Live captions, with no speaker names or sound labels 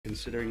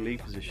considering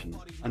league position.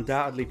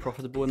 Undoubtedly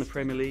profitable in the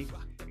Premier League,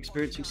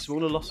 experiencing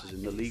smaller losses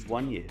in the League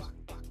One years,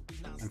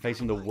 and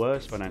facing the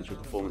worst financial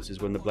performances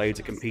when the Blades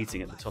are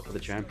competing at the top of the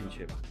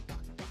Championship.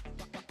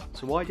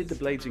 So why did the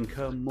Blades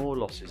incur more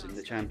losses in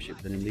the Championship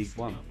than in League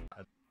One?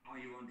 Are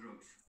you on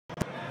drugs?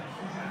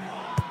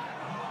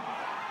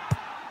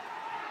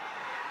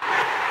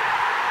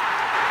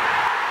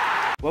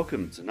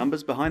 Welcome to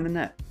Numbers Behind the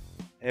Net.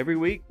 Every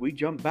week we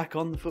jump back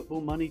on the football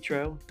money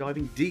trail,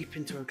 diving deep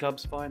into a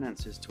club's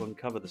finances to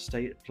uncover the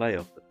state of play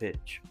off the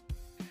pitch.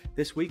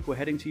 This week we're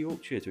heading to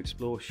Yorkshire to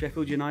explore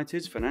Sheffield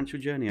United's financial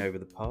journey over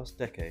the past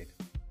decade.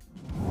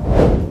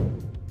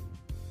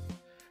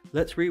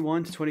 Let's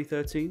rewind to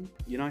 2013.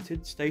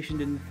 United, stationed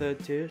in the third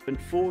tier,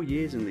 spent 4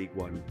 years in League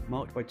One,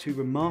 marked by 2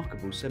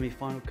 remarkable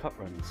semi-final cup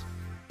runs.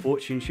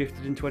 Fortune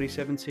shifted in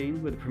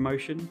 2017 with a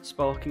promotion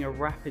sparking a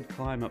rapid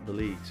climb up the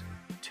leagues.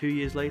 2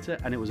 years later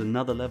and it was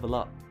another level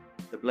up.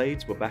 The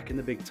Blades were back in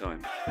the big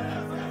time.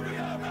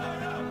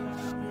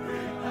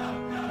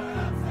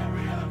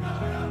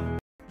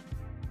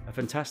 A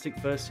fantastic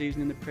first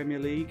season in the Premier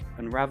League,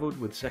 unravelled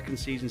with second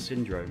season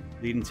syndrome,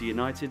 leading to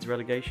United's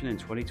relegation in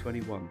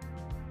 2021.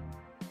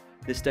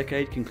 This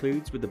decade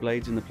concludes with the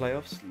Blades in the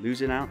playoffs,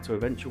 losing out to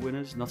eventual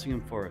winners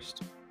Nottingham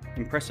Forest.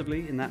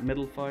 Impressively, in that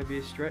middle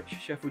 5-year stretch,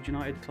 Sheffield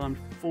United climbed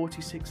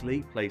 46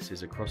 league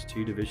places across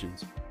 2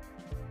 divisions.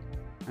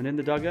 And in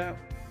the dugout,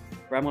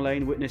 Bramall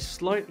Lane witnessed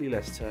slightly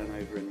less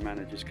turnover in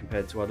managers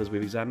compared to others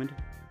we've examined.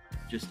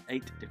 Just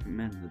 8 different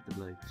men led the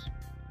Blades.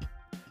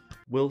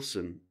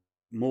 Wilson,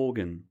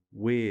 Morgan,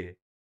 Weir,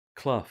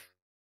 Clough,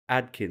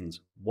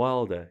 Adkins,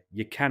 Wilder,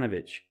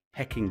 Jokanovic,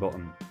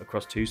 Heckingbottom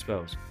across 2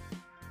 spells.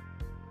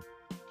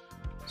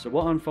 So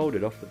what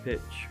unfolded off the pitch?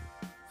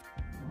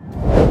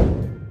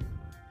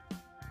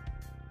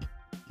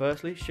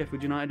 Firstly,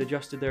 Sheffield United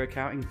adjusted their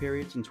accounting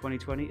periods in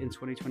 2020 and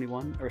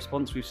 2021, a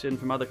response we've seen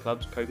from other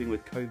clubs coping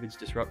with COVID's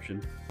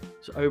disruption.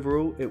 So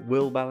overall, it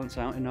will balance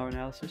out in our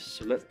analysis,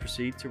 so let's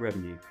proceed to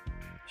revenue.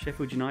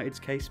 Sheffield United's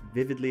case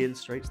vividly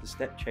illustrates the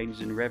step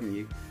changes in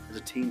revenue as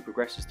a team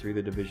progresses through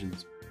the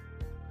divisions.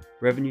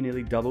 Revenue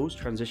nearly doubles,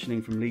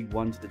 transitioning from League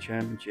One to the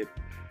Championship,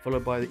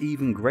 followed by the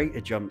even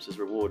greater jumps as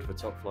reward for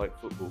top-flight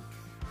football.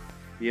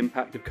 The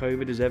impact of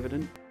COVID is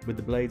evident, with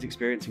the Blades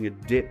experiencing a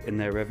dip in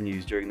their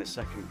revenues during the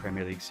second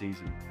Premier League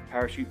season.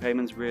 Parachute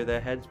payments rear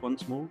their heads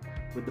once more,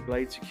 with the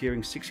Blades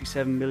securing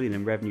 £67 million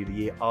in revenue the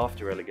year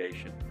after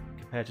relegation,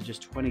 compared to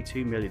just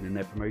 £22 million in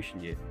their promotion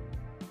year.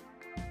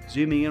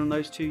 Zooming in on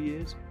those 2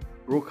 years,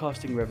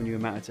 broadcasting revenue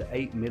amounted to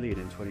 £8 million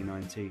in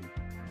 2019.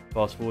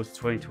 Fast forward to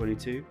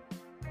 2022,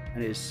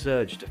 and it has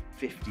surged to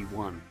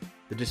 51.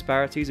 The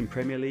disparities in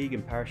Premier League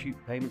and parachute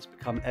payments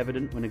become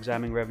evident when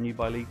examining revenue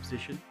by league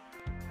position.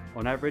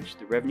 On average,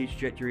 the revenue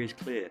trajectory is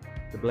clear.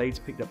 The Blades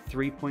picked up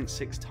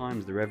 3.6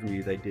 times the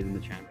revenue they did in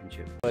the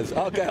Championship.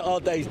 I'll get our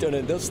days done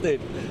and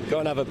dusted. Go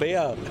and have a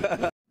beer.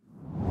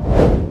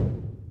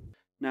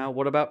 Now,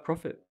 what about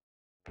profit?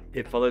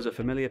 It follows a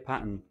familiar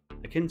pattern.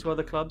 Akin to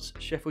other clubs,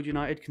 Sheffield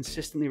United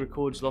consistently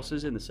records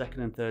losses in the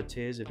second and third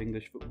tiers of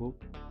English football.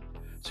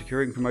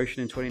 Securing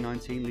promotion in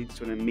 2019 leads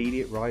to an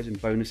immediate rise in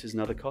bonuses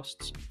and other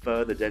costs,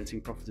 further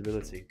denting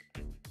profitability.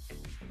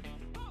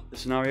 The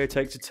scenario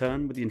takes a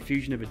turn with the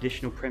infusion of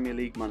additional Premier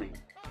League money,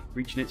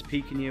 reaching its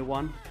peak in year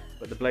 1,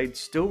 but the Blades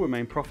still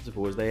remain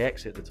profitable as they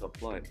exit the top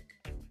flight.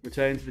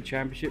 Returning to the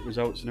Championship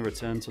results in a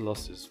return to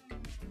losses.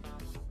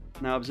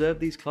 Now observe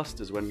these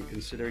clusters when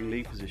considering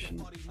league position.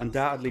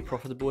 Undoubtedly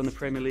profitable in the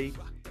Premier League,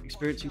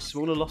 experiencing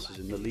smaller losses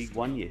in the League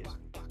One years,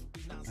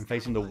 and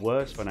facing the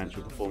worst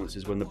financial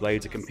performances when the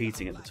Blades are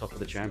competing at the top of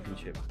the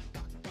Championship.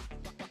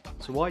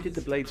 So why did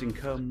the Blades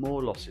incur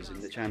more losses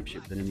in the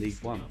Championship than in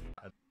League One?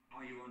 Are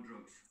you on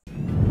drugs?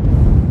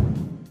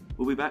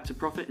 We'll be back to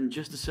profit in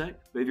just a sec,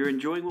 but if you're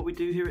enjoying what we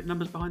do here at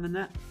Numbers Behind the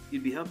Net,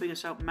 you'd be helping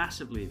us out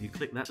massively if you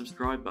click that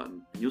subscribe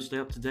button, and you'll stay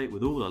up to date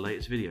with all our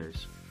latest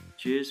videos.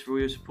 Cheers for all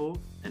your support,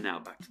 and now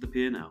back to the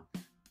P&L.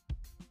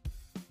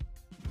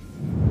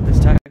 Let's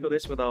tackle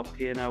this with our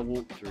P&L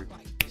walkthrough.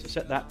 So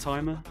set that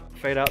timer,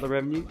 fade out the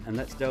revenue, and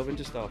let's delve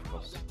into staff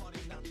costs.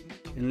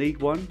 In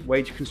League One,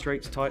 wage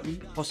constraints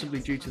tighten, possibly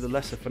due to the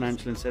lesser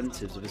financial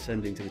incentives of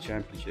ascending to the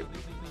Championship.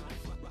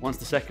 Once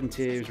the second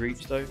tier is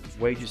reached though,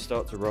 wages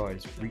start to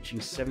rise, reaching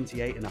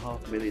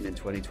 £78.5 million in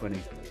 2020.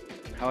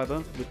 However,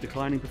 with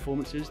declining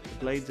performances, the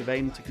Blades have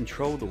aimed to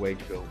control the wage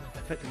bill,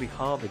 effectively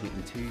halving it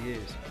in 2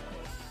 years.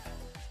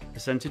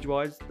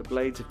 Percentage-wise, the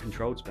Blades have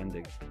controlled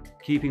spending,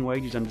 keeping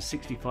wages under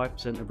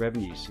 65% of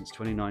revenues since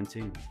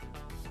 2019.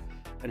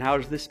 And how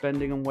does this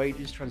spending on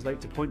wages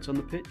translate to points on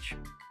the pitch?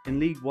 In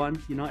League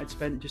One, United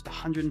spent just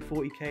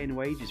 £140k in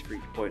wages for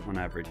each point on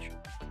average.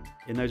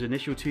 In those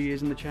initial 2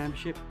 years in the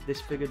Championship,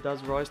 this figure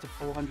does rise to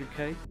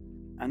 £400k,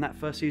 and that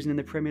first season in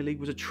the Premier League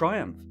was a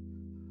triumph,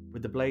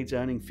 with the Blades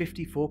earning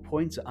 54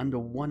 points at under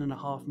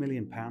 £1.5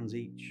 million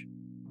each.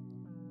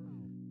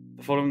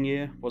 The following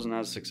year wasn't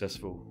as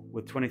successful,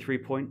 with 23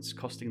 points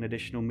costing an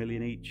additional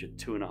million each at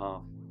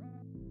 2.5.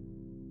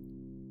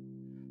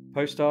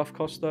 Post-staff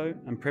cost though,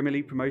 and Premier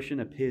League promotion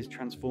appears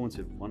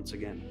transformative once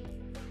again.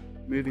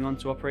 Moving on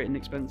to operating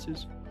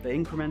expenses, they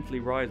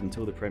incrementally rise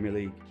until the Premier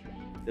League.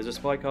 There's a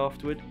spike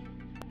afterward,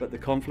 but the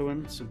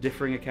confluence of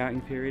differing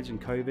accounting periods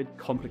and COVID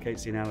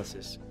complicates the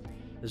analysis.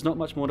 There's not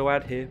much more to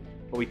add here,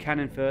 but we can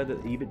infer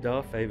that the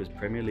EBITDA favours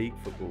Premier League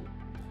football.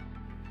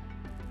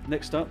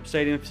 Next up,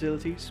 stadium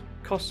facilities.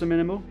 Costs are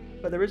minimal,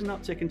 but there is an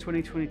uptick in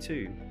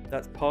 2022.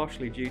 That's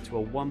partially due to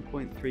a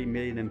 1.3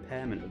 million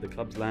impairment of the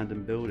club's land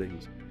and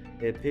buildings.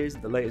 It appears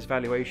that the latest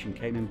valuation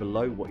came in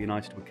below what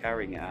United were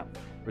carrying it at,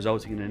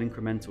 resulting in an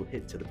incremental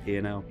hit to the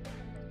P&L.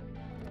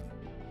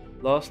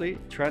 Lastly,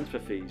 transfer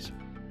fees.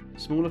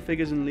 Smaller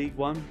figures in League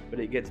One, but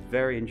it gets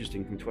very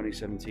interesting from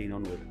 2017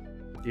 onward.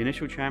 The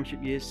initial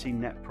championship years see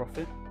net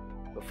profit,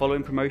 but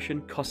following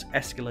promotion, costs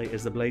escalate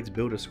as the Blades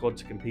build a squad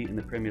to compete in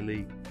the Premier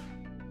League.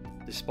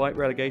 Despite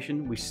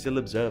relegation, we still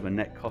observe a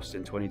net cost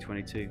in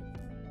 2022.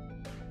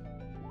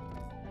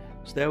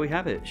 So there we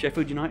have it.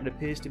 Sheffield United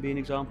appears to be an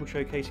example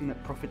showcasing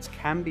that profits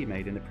can be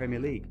made in the Premier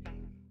League,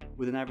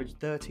 with an average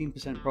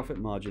 13% profit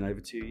margin over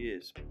 2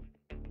 years.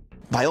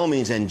 By all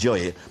means enjoy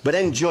it, but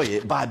enjoy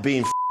it by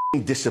being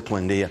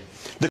disciplined here.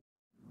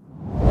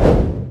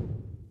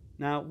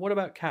 Now, what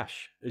about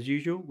cash? As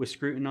usual, we're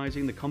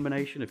scrutinising the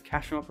combination of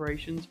cash from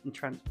operations and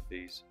transfer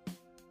fees.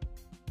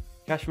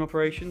 Cash from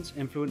operations,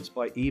 influenced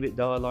by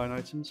EBITDA line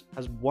items,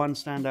 has one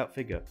standout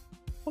figure.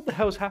 What the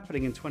hell's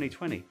happening in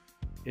 2020?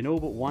 In all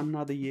but one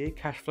other year,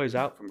 cash flows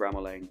out from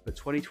Bramall Lane, but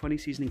 2020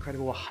 sees an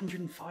incredible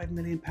 £105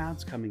 million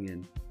coming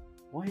in.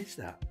 Why is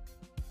that?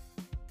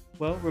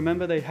 Well,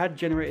 remember they had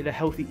generated a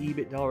healthy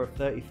EBITDA of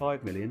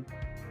 35 million,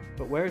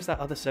 but where is that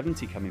other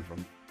 70 coming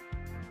from?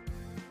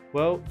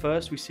 Well,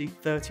 first we see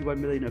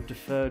 31 million of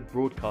deferred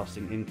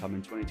broadcasting income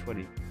in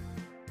 2020.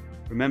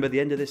 Remember, the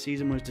end of this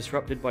season was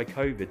disrupted by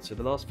COVID, so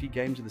the last few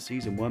games of the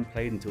season weren't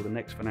played until the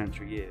next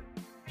financial year.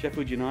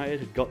 Sheffield United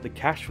had got the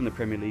cash from the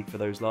Premier League for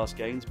those last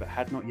games, but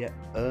had not yet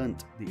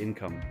earned the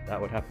income. That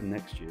would happen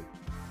next year.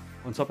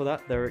 On top of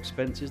that, there are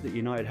expenses that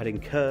United had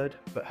incurred,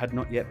 but had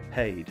not yet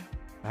paid.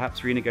 Perhaps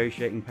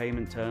renegotiating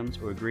payment terms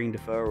or agreeing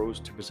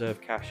deferrals to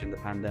preserve cash in the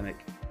pandemic.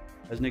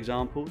 As an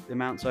example, the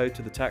amounts owed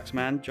to the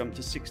taxman jumped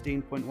to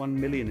 16.1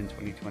 million in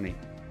 2020.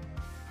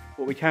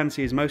 What we can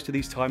see is most of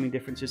these timing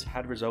differences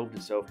had resolved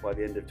itself by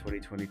the end of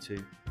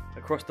 2022.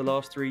 Across the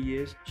last 3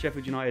 years,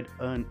 Sheffield United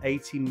earned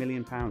 £80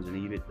 million in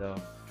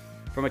EBITDA.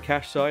 From a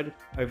cash side,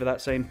 over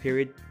that same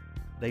period,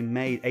 they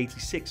made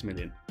 86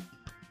 million.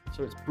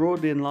 So it's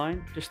broadly in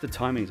line, just the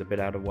timing's a bit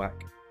out of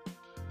whack.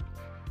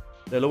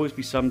 There'll always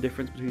be some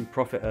difference between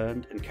profit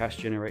earned and cash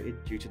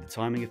generated due to the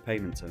timing of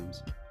payment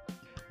terms.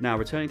 Now,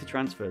 returning to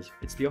transfers,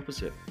 it's the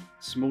opposite.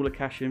 Smaller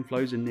cash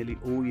inflows in nearly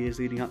all years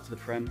leading up to the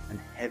Prem and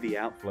heavy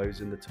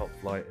outflows in the top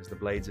flight as the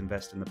Blades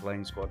invest in the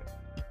playing squad.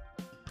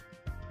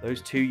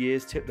 Those 2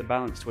 years tip the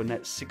balance to a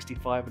net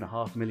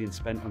 65.5 million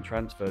spent on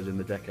transfers in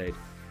the decade.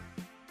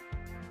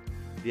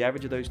 The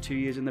average of those 2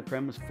 years in the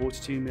Prem was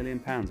 £42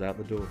 million out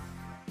the door.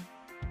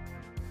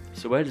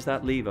 So where does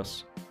that leave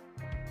us?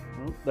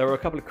 Well, there were a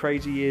couple of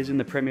crazy years in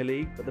the Premier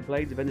League, but the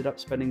Blades have ended up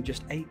spending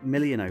just £8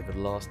 million over the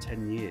last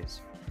 10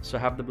 years. So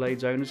have the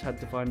Blades owners had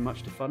to find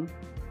much to fund?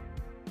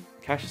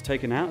 Cash is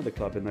taken out of the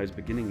club in those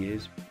beginning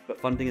years, but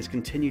funding has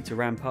continued to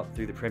ramp up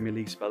through the Premier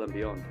League spell and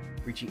beyond,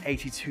 reaching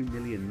 82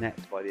 million net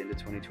by the end of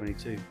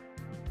 2022.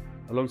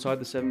 Alongside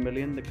the 7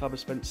 million, the club has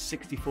spent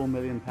 £64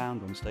 million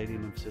on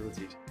stadium and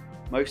facilities,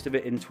 most of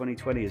it in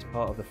 2020 as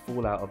part of the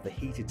fallout of the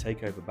heated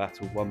takeover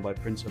battle won by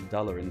Prince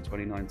Abdullah in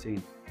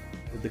 2019,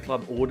 with the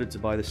club ordered to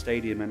buy the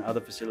stadium and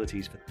other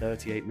facilities for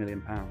 £38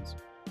 million.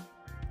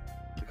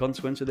 The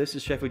consequence of this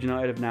is Sheffield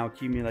United have now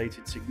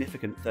accumulated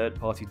significant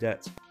third-party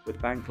debt, with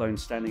bank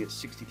loans standing at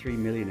 63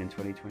 million in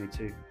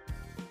 2022.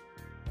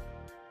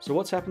 So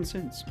what's happened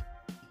since?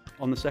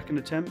 On the second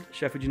attempt,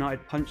 Sheffield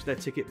United punched their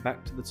ticket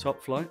back to the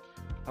top flight.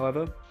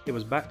 However, it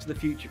was back to the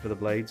future for the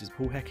Blades as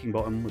Paul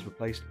Heckingbottom was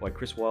replaced by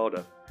Chris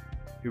Wilder,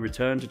 who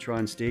returned to try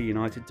and steer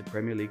United to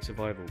Premier League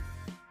survival.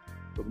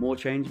 But more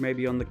change may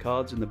be on the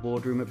cards in the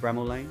boardroom at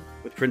Bramall Lane,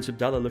 with Prince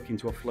Abdullah looking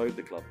to offload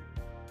the club.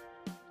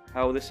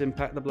 How will this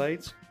impact the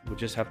Blades? We'll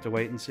just have to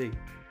wait and see.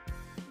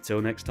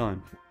 Until next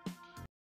time.